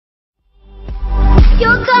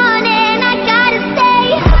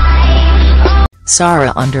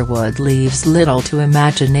Sara Underwood leaves little to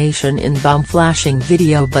imagination in bum-flashing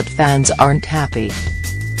video, but fans aren't happy.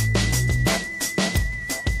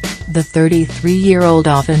 The 33-year-old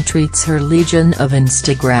often treats her legion of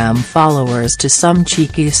Instagram followers to some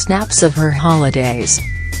cheeky snaps of her holidays.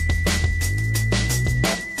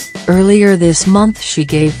 Earlier this month she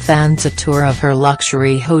gave fans a tour of her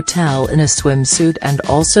luxury hotel in a swimsuit and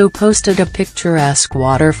also posted a picturesque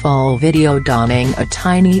waterfall video donning a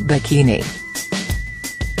tiny bikini.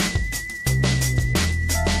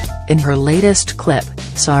 In her latest clip,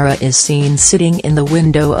 Sara is seen sitting in the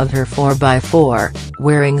window of her 4x4,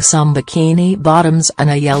 wearing some bikini bottoms and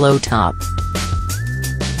a yellow top.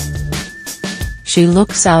 She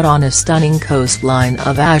looks out on a stunning coastline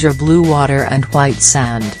of azure blue water and white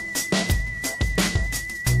sand.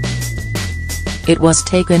 It was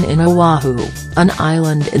taken in Oahu, an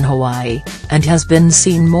island in Hawaii, and has been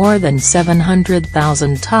seen more than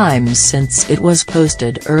 700,000 times since it was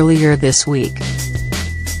posted earlier this week.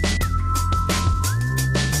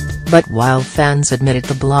 But while fans admitted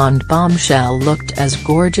the blonde bombshell looked as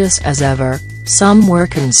gorgeous as ever, some were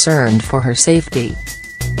concerned for her safety.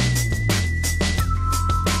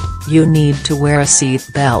 "You need to wear a seat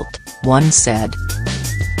belt," one said.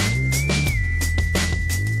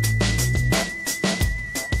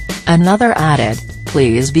 Another added,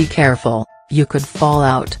 "Please be careful, you could fall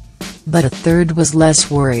out." But a third was less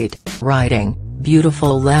worried, writing,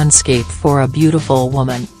 "Beautiful landscape for a beautiful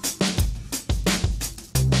woman."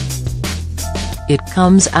 It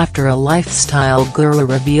comes after a lifestyle guru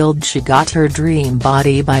revealed she got her dream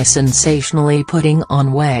body by sensationally putting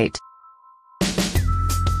on weight.